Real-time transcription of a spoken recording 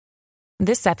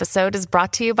This episode is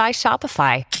brought to you by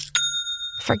Shopify.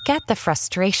 Forget the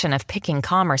frustration of picking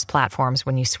commerce platforms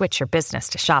when you switch your business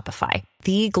to Shopify,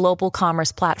 the global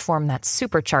commerce platform that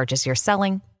supercharges your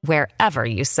selling wherever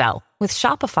you sell. With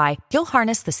Shopify, you'll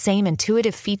harness the same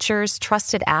intuitive features,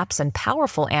 trusted apps, and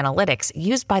powerful analytics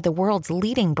used by the world's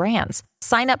leading brands.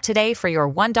 Sign up today for your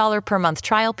 $1 per month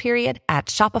trial period at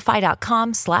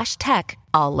shopify.com/tech,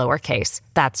 all lowercase.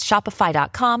 That's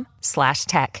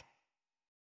shopify.com/tech.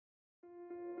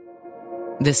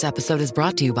 This episode is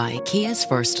brought to you by Kia's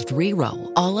first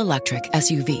 3-row, all-electric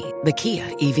SUV, the Kia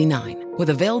EV9,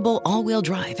 with available all-wheel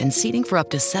drive and seating for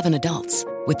up to 7 adults.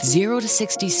 With 0 to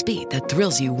 60 speed that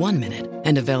thrills you 1 minute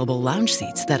and available lounge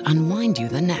seats that unwind you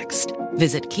the next.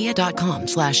 Visit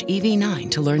kia.com/EV9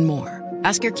 to learn more.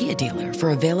 Ask your Kia dealer for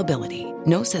availability.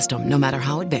 No system, no matter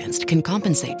how advanced, can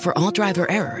compensate for all driver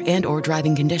error and or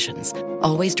driving conditions.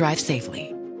 Always drive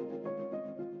safely.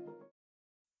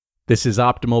 This is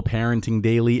Optimal Parenting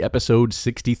Daily, episode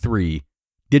 63,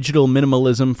 Digital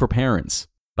Minimalism for Parents,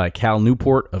 by Cal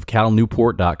Newport of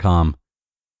calnewport.com.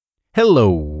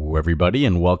 Hello, everybody,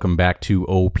 and welcome back to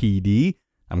OPD.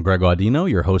 I'm Greg Audino,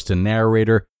 your host and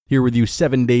narrator, here with you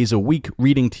 7 days a week,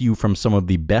 reading to you from some of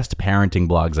the best parenting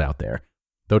blogs out there.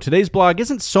 Though today's blog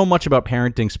isn't so much about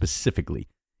parenting specifically.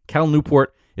 Cal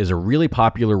Newport is a really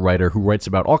popular writer who writes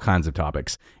about all kinds of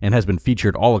topics and has been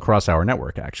featured all across our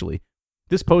network, actually.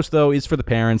 This post, though, is for the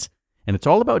parents, and it's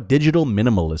all about digital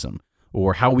minimalism,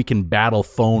 or how we can battle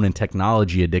phone and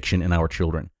technology addiction in our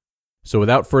children. So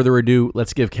without further ado,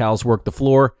 let's give Cal's work the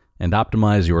floor and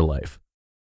optimize your life.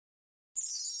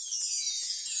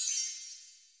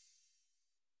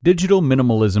 Digital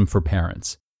Minimalism for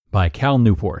Parents, by Cal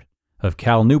Newport of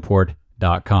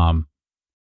calnewport.com.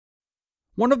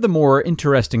 One of the more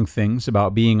interesting things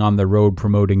about being on the road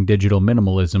promoting digital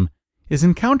minimalism is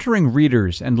encountering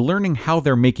readers and learning how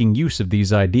they're making use of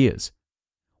these ideas.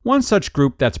 One such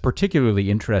group that's particularly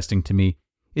interesting to me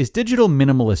is digital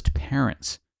minimalist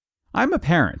parents. I'm a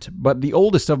parent, but the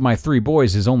oldest of my 3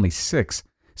 boys is only 6,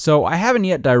 so I haven't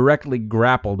yet directly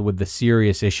grappled with the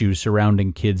serious issues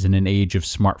surrounding kids in an age of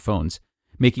smartphones,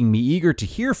 making me eager to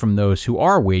hear from those who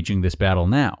are waging this battle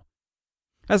now.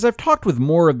 As I've talked with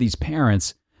more of these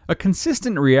parents, a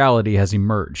consistent reality has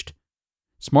emerged.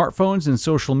 Smartphones and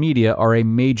social media are a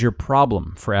major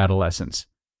problem for adolescents.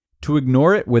 To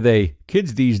ignore it with a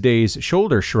kids these days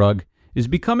shoulder shrug is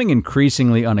becoming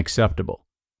increasingly unacceptable.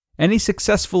 Any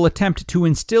successful attempt to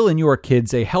instill in your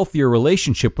kids a healthier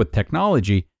relationship with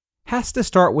technology has to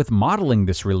start with modeling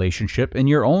this relationship in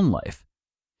your own life.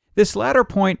 This latter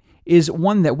point is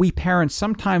one that we parents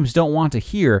sometimes don't want to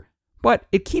hear, but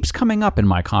it keeps coming up in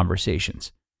my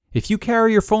conversations. If you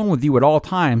carry your phone with you at all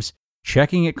times,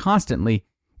 checking it constantly,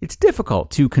 it's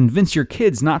difficult to convince your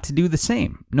kids not to do the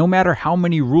same, no matter how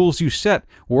many rules you set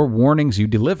or warnings you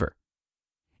deliver.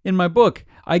 In my book,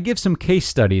 I give some case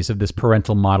studies of this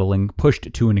parental modeling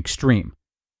pushed to an extreme.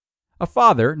 A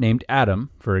father named Adam,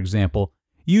 for example,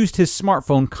 used his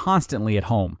smartphone constantly at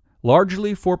home,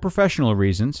 largely for professional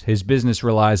reasons. His business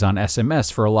relies on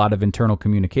SMS for a lot of internal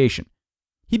communication.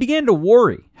 He began to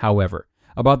worry, however,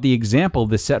 about the example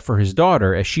this set for his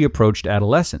daughter as she approached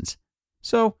adolescence.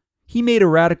 So, he made a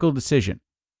radical decision.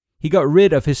 He got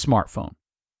rid of his smartphone.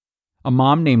 A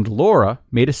mom named Laura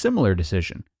made a similar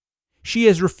decision. She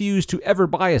has refused to ever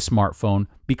buy a smartphone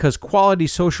because quality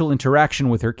social interaction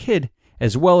with her kid,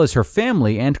 as well as her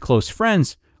family and close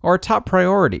friends, are a top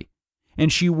priority,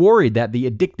 and she worried that the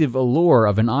addictive allure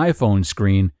of an iPhone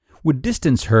screen would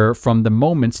distance her from the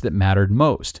moments that mattered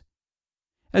most.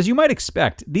 As you might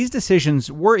expect, these decisions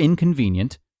were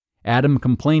inconvenient. Adam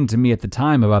complained to me at the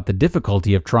time about the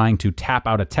difficulty of trying to tap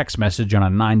out a text message on a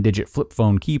 9-digit flip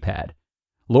phone keypad.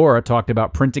 Laura talked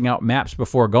about printing out maps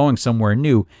before going somewhere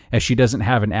new, as she doesn't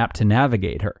have an app to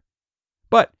navigate her.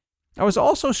 But I was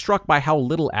also struck by how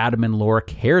little Adam and Laura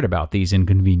cared about these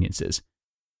inconveniences.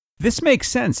 This makes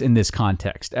sense in this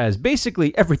context, as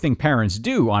basically everything parents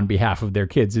do on behalf of their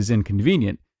kids is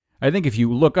inconvenient. I think if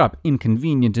you look up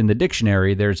inconvenient in the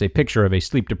dictionary, there's a picture of a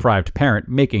sleep-deprived parent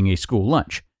making a school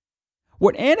lunch.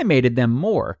 What animated them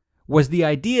more was the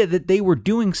idea that they were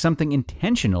doing something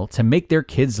intentional to make their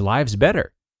kids' lives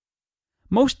better.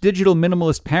 Most digital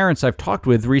minimalist parents I've talked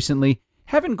with recently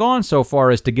haven't gone so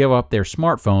far as to give up their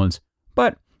smartphones,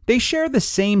 but they share the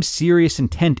same serious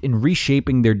intent in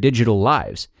reshaping their digital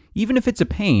lives, even if it's a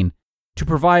pain, to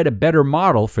provide a better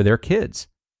model for their kids.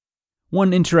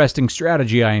 One interesting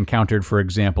strategy I encountered, for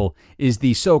example, is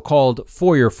the so-called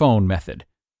foyer phone method.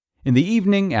 In the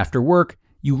evening, after work,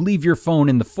 you leave your phone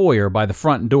in the foyer by the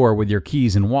front door with your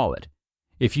keys and wallet.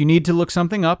 If you need to look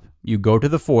something up, you go to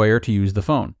the foyer to use the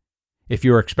phone. If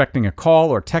you're expecting a call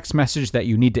or text message that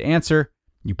you need to answer,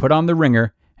 you put on the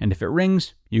ringer, and if it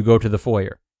rings, you go to the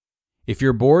foyer. If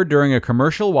you're bored during a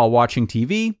commercial while watching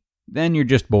TV, then you're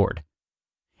just bored.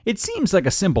 It seems like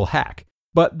a simple hack,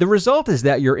 but the result is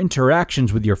that your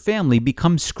interactions with your family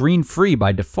become screen-free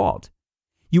by default.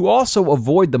 You also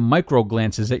avoid the micro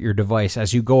glances at your device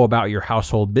as you go about your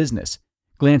household business,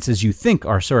 glances you think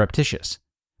are surreptitious,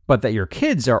 but that your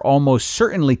kids are almost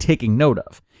certainly taking note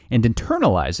of and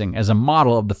internalizing as a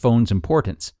model of the phone's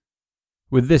importance.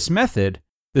 With this method,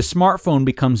 the smartphone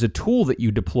becomes a tool that you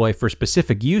deploy for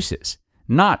specific uses,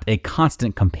 not a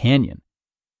constant companion.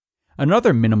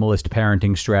 Another minimalist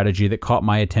parenting strategy that caught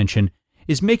my attention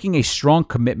is making a strong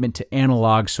commitment to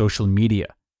analog social media.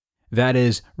 That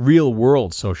is,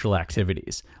 real-world social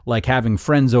activities, like having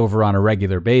friends over on a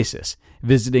regular basis,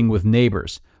 visiting with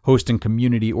neighbors, hosting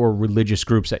community or religious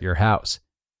groups at your house.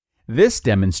 This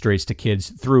demonstrates to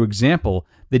kids, through example,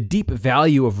 the deep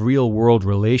value of real-world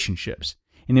relationships,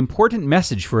 an important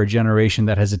message for a generation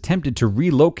that has attempted to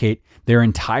relocate their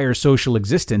entire social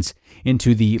existence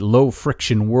into the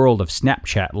low-friction world of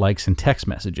Snapchat likes and text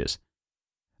messages.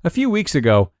 A few weeks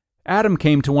ago, Adam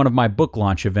came to one of my book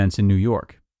launch events in New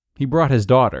York. He brought his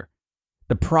daughter.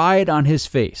 The pride on his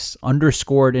face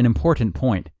underscored an important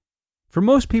point. For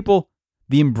most people,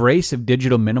 the embrace of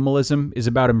digital minimalism is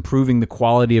about improving the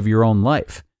quality of your own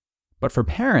life. But for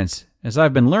parents, as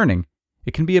I've been learning,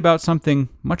 it can be about something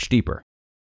much deeper.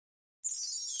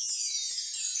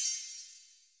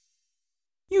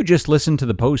 You just listened to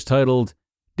the post titled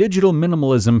Digital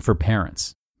Minimalism for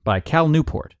Parents by Cal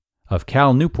Newport of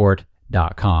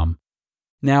calnewport.com.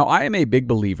 Now, I am a big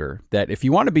believer that if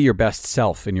you want to be your best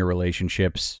self in your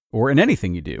relationships, or in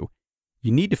anything you do,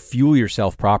 you need to fuel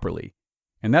yourself properly.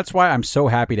 And that's why I'm so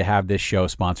happy to have this show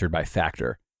sponsored by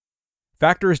Factor.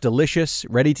 Factor's delicious,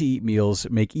 ready-to-eat meals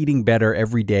make eating better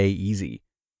every day easy.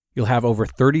 You'll have over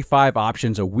 35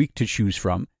 options a week to choose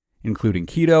from, including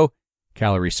keto,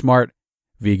 calorie smart,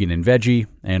 vegan and veggie,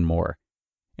 and more.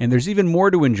 And there's even more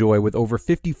to enjoy with over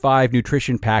 55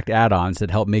 nutrition-packed add-ons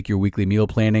that help make your weekly meal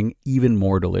planning even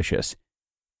more delicious.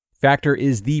 Factor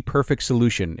is the perfect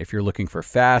solution if you're looking for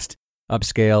fast,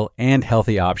 upscale, and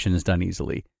healthy options done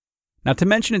easily. Not to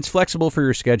mention it's flexible for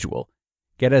your schedule.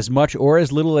 Get as much or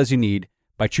as little as you need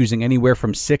by choosing anywhere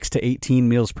from 6 to 18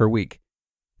 meals per week.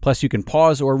 Plus, you can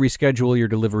pause or reschedule your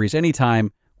deliveries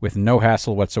anytime with no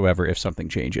hassle whatsoever if something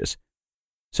changes.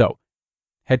 So,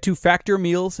 head to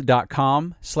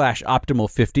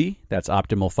factormeals.com/optimal50, that's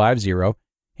optimal50,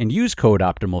 and use code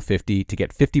optimal50 to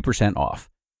get 50% off.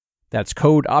 That's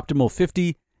code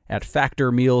optimal50 at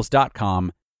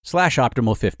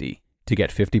factormeals.com/optimal50 to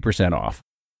get 50% off.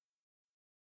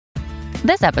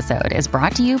 This episode is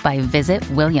brought to you by Visit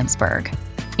Williamsburg.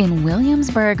 In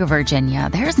Williamsburg, Virginia,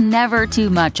 there's never too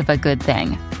much of a good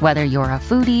thing. Whether you're a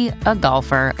foodie, a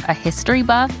golfer, a history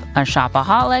buff, a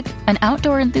shopaholic, an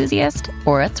outdoor enthusiast,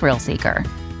 or a thrill seeker,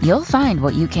 you'll find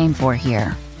what you came for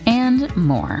here and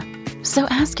more. So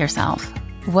ask yourself,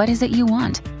 what is it you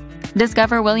want?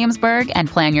 Discover Williamsburg and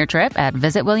plan your trip at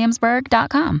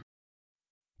visitwilliamsburg.com.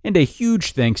 And a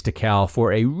huge thanks to Cal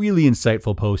for a really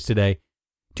insightful post today.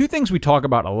 Two things we talk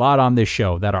about a lot on this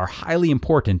show that are highly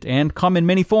important and come in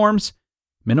many forms: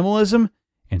 minimalism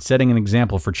and setting an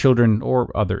example for children or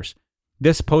others.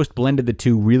 This post blended the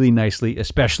two really nicely,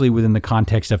 especially within the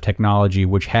context of technology,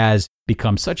 which has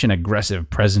become such an aggressive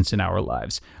presence in our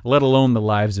lives, let alone the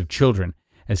lives of children,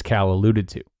 as Cal alluded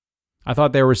to. I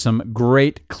thought there were some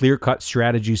great clear-cut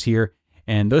strategies here,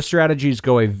 and those strategies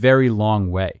go a very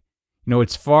long way. You know,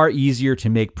 it's far easier to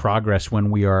make progress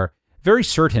when we are very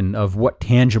certain of what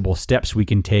tangible steps we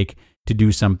can take to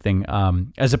do something,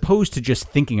 as opposed to just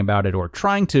thinking about it or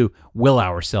trying to will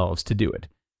ourselves to do it.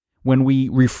 When we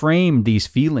reframe these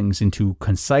feelings into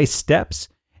concise steps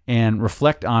and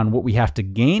reflect on what we have to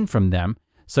gain from them,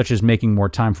 such as making more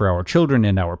time for our children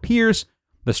and our peers,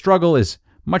 the struggle is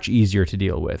much easier to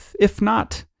deal with, if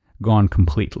not gone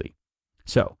completely.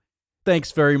 So,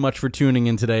 thanks very much for tuning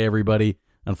in today, everybody.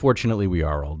 Unfortunately, we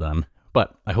are all done.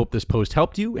 But I hope this post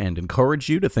helped you and encouraged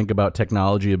you to think about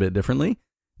technology a bit differently.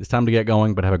 It's time to get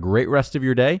going, but have a great rest of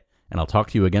your day, and I'll talk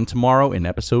to you again tomorrow in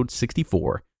episode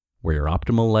 64, where your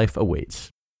optimal life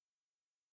awaits.